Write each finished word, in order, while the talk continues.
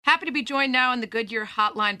Happy to be joined now in the Goodyear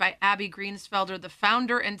Hotline by Abby Greensfelder, the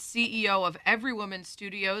founder and CEO of Every Woman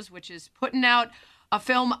Studios, which is putting out a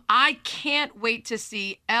film I can't wait to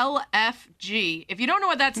see, LFG. If you don't know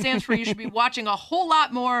what that stands for, you should be watching a whole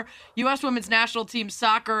lot more U.S. Women's National Team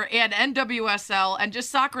soccer and NWSL and just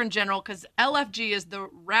soccer in general, because LFG is the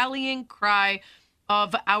rallying cry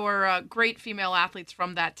of our great female athletes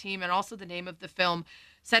from that team, and also the name of the film,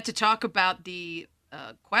 set to talk about the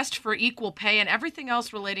quest for equal pay and everything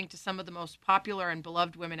else relating to some of the most popular and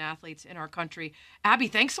beloved women athletes in our country. Abby,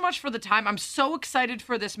 thanks so much for the time. I'm so excited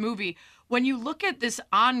for this movie. When you look at this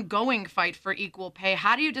ongoing fight for equal pay,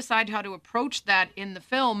 how do you decide how to approach that in the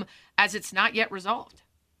film as it's not yet resolved?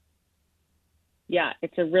 Yeah,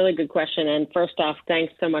 it's a really good question. And first off,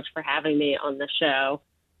 thanks so much for having me on the show.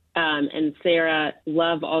 And Sarah,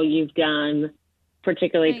 love all you've done,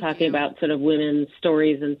 particularly talking about sort of women's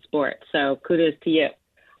stories in sports. So kudos to you.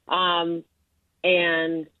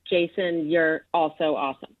 And Jason, you're also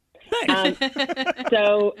awesome.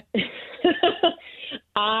 So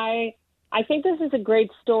I think this is a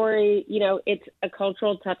great story. You know, it's a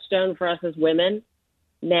cultural touchstone for us as women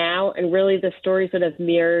now. And really the story sort of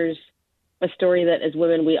mirrors a story that as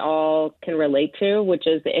women we all can relate to, which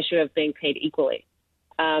is the issue of being paid equally.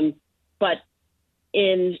 But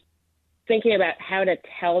in thinking about how to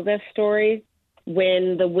tell this story,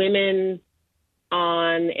 when the women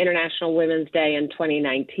on International Women's Day in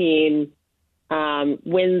 2019,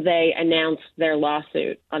 when they announced their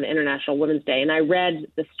lawsuit on International Women's Day, and I read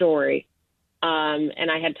the story,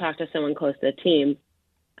 and I had talked to someone close to the team,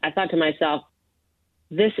 I thought to myself,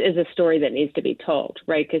 this is a story that needs to be told,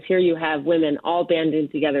 right? Because here you have women all banding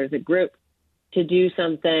together as a group to do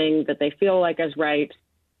something that they feel like is right,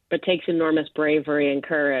 but takes enormous bravery and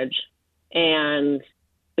courage, and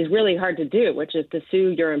is really hard to do, which is to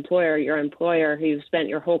sue your employer who you've spent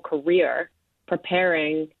your whole career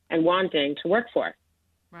preparing and wanting to work for.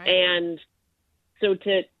 Right. And so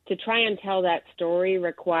to try and tell that story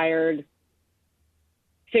required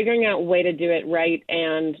figuring out a way to do it right,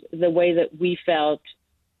 and the way that we felt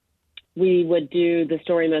we would do the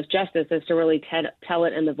story most justice is to really tell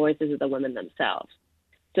it in the voices of the women themselves.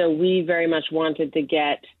 So we very much wanted to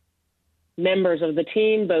get members of the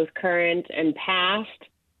team, both current and past,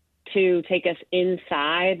 to take us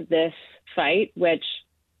inside this fight, which,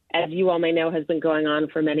 as you all may know, has been going on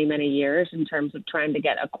for many, many years in terms of trying to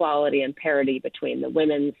get equality and parity between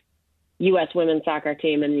the U.S. women's soccer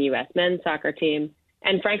team and the U.S. men's soccer team,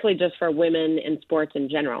 and frankly, just for women in sports in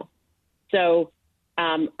general. So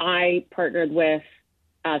I partnered with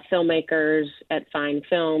filmmakers at Fine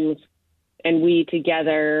Films, and we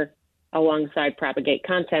together, alongside Propagate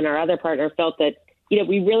Content, our other partner, felt that,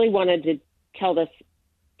 we really wanted to tell this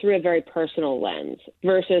through a very personal lens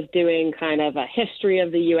versus doing kind of a history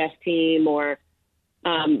of the U.S. team or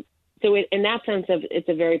so in that sense, it's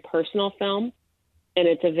a very personal film, and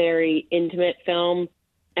it's a very intimate film,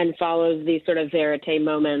 and follows these sort of verite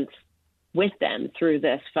moments with them through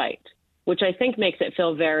this fight, which I think makes it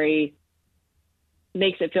feel very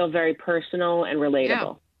personal and relatable.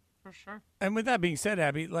 Yeah. For sure. And with that being said,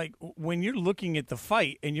 Abby, like when you're looking at the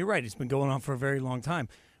fight, and you're right, it's been going on for a very long time.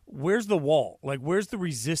 Where's the wall? Like, where's the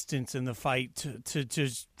resistance in the fight to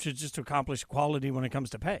just accomplish equality when it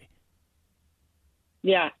comes to pay?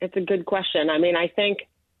 Yeah, it's a good question. I mean, I think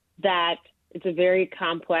that it's a very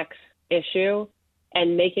complex issue,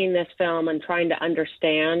 and making this film and trying to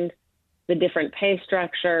understand the different pay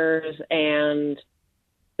structures and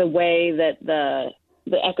the way that the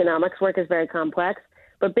economics work is very complex.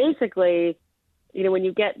 But basically, when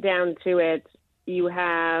you get down to it, you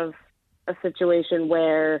have a situation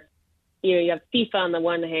where, you have FIFA on the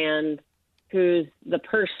one hand, whose the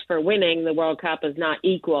purse for winning the World Cup is not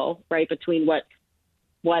equal, right, between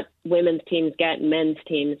what women's teams get and men's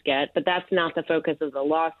teams get. But that's not the focus of the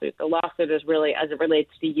lawsuit. The lawsuit is really, as it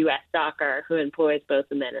relates to U.S. soccer, who employs both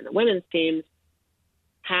the men and the women's teams,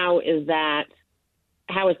 how is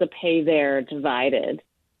the pay there divided?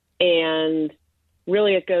 And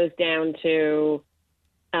really, it goes down to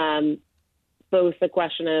both the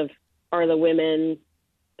question of, are the women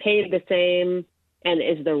paid the same, and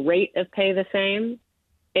is the rate of pay the same?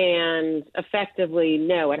 And effectively,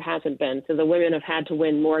 no, it hasn't been. So the women have had to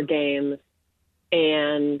win more games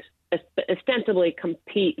and ostensibly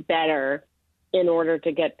compete better in order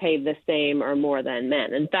to get paid the same or more than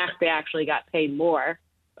men. In fact, they actually got paid more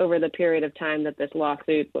over the period of time that this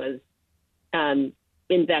lawsuit was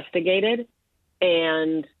investigated.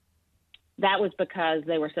 And that was because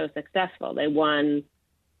they were so successful. They won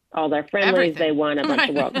all their friendlies. They won a bunch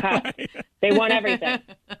of World Cups. They won everything.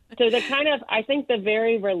 So I think the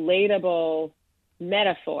very relatable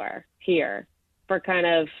metaphor here for kind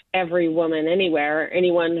of every woman anywhere, or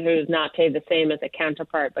anyone who's not paid the same as a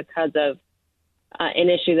counterpart because of an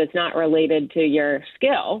issue that's not related to your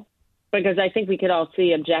skill. Because I think we could all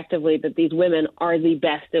see objectively that these women are the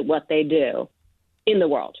best at what they do in the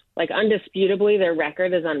world. Like, undisputably, their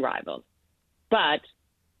record is unrivaled. But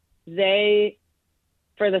they,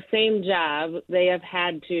 for the same job, they have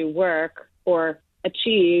had to work or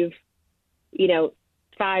achieve,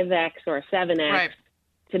 5X or 7X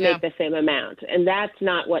to make the same amount. And that's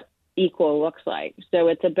not what equal looks like. So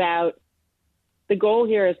it's about, the goal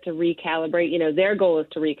here is to recalibrate, their goal is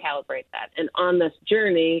to recalibrate that. And on this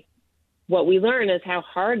journey, what we learn is how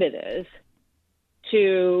hard it is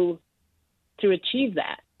to achieve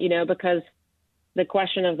that, because the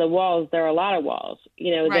question of the walls, there are a lot of walls,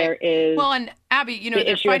 there is. Well, and Abby,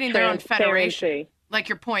 they're fighting their own federation. Like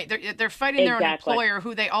your point, they're fighting their own employer,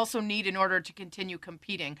 who they also need in order to continue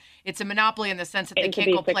competing. It's a monopoly in the sense that they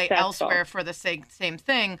can't go play elsewhere for the same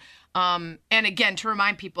thing. And again, to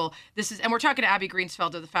remind people, and we're talking to Abby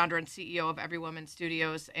Greensfelder, the founder and CEO of Every Woman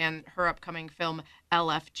Studios, and her upcoming film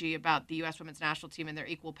LFG about the U.S. Women's National Team and their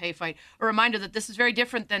equal pay fight. A reminder that this is very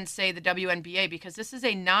different than, say, the WNBA, because this is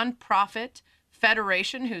a nonprofit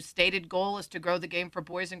federation whose stated goal is to grow the game for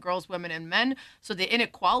boys and girls, women and men. So the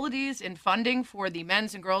inequalities in funding for the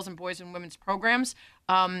men's and girls and boys and women's programs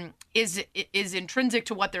is intrinsic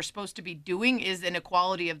to what they're supposed to be doing, is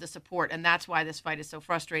inequality of the support. And that's why this fight is so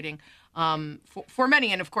frustrating for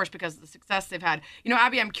many. And of course, because of the success they've had.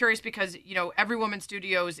 Abby, I'm curious because, Every Woman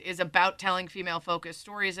Studios is about telling female focused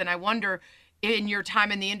stories. And I wonder, in your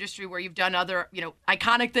time in the industry where you've done other,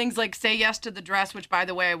 iconic things like Say Yes to the Dress, which, by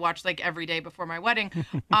the way, I watched like every day before my wedding.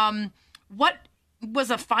 What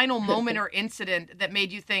was a final moment or incident that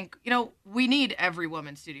made you think, we need Every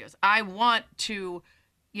Woman Studios? I want to,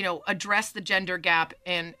 address the gender gap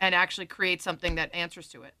and actually create something that answers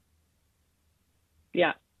to it.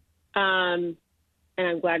 Yeah. And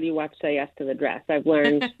I'm glad you watched Say Yes to the Dress. I've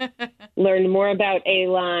learned more about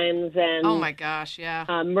A-lines and oh my gosh, yeah,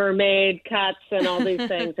 mermaid cuts and all these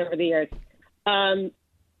things over the years.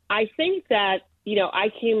 I think that I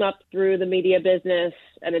came up through the media business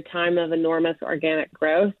at a time of enormous organic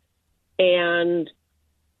growth, and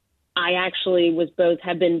I actually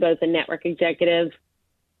have been both a network executive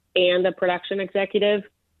and a production executive.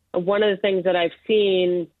 One of the things that I've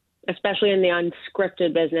seen, especially in the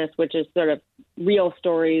unscripted business, which is sort of real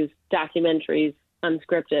stories, documentaries,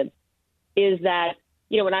 unscripted, is that,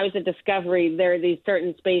 when I was at Discovery, there are these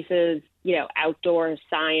certain spaces, outdoor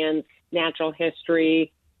science, natural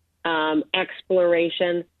history,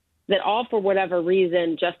 exploration, that all, for whatever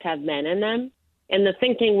reason, just have men in them. And the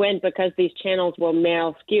thinking went, because these channels were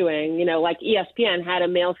male skewing, like ESPN had a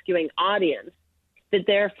male skewing audience, that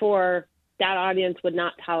therefore that audience would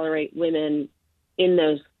not tolerate women in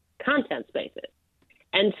those content spaces.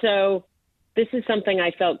 And so this is something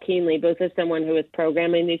I felt keenly, both as someone who was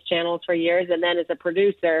programming these channels for years, and then as a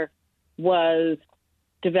producer was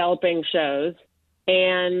developing shows.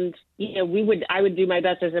 And, I would do my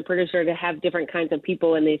best as a producer to have different kinds of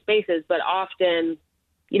people in these spaces, but often,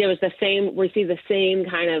 it's the same, we see the same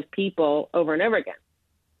kind of people over and over again.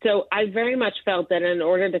 So I very much felt that in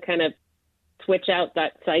order to kind of switch out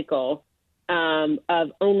that cycle,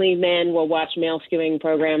 of only men will watch male skewing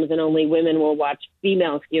programs and only women will watch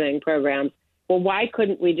female skewing programs. Well, why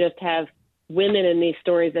couldn't we just have women in these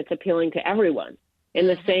stories that's appealing to everyone in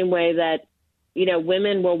the same way that,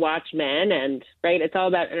 women will watch men, and right, it's all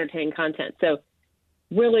about entertaining content. So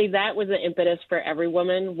really that was the impetus for Every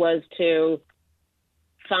Woman, was to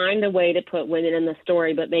find a way to put women in the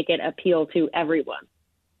story, but make it appeal to everyone.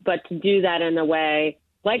 But to do that in a way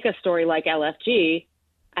like a story like LFG,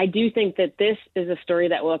 I do think that this is a story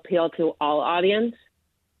that will appeal to all audience,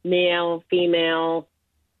 male, female,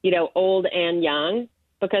 old and young,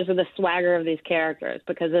 because of the swagger of these characters,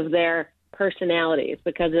 because of their personalities,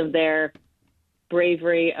 because of their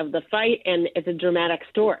bravery of the fight, and it's a dramatic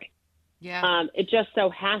story. Yeah. It just so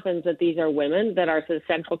happens that these are women that are the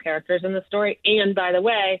central characters in the story, and by the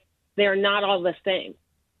way, they are not all the same.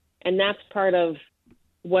 And that's part of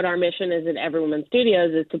what our mission is at Every Woman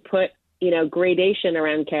Studios, is to put gradation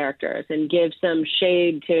around characters and give some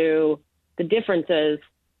shade to the differences,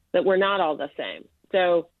 that we're not all the same.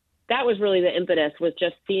 So that was really the impetus, was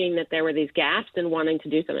just seeing that there were these gaps and wanting to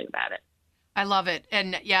do something about it. I love it.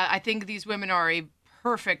 And yeah, I think these women are a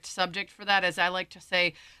perfect subject for that. As I like to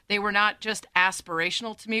say, they were not just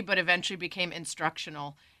aspirational to me, but eventually became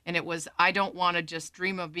instructional. And it was, I don't want to just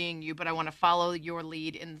dream of being you, but I want to follow your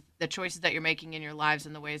lead in the choices that you're making in your lives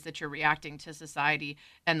and the ways that you're reacting to society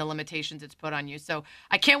and the limitations it's put on you. So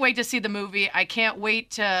I can't wait to see the movie. I can't wait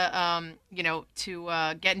to,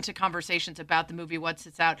 get into conversations about the movie once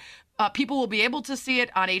it's out. People will be able to see it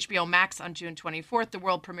on HBO Max on June 24th. The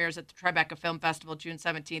world premieres at the Tribeca Film Festival June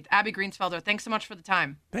 17th. Abby Greensfelder, thanks so much for the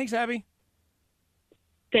time. Thanks, Abby.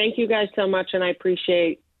 Thank you guys so much, and I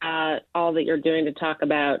appreciate all that you're doing to talk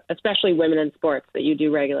about, especially women in sports, that you do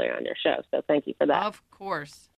regularly on your show. So thank you for that. Of course.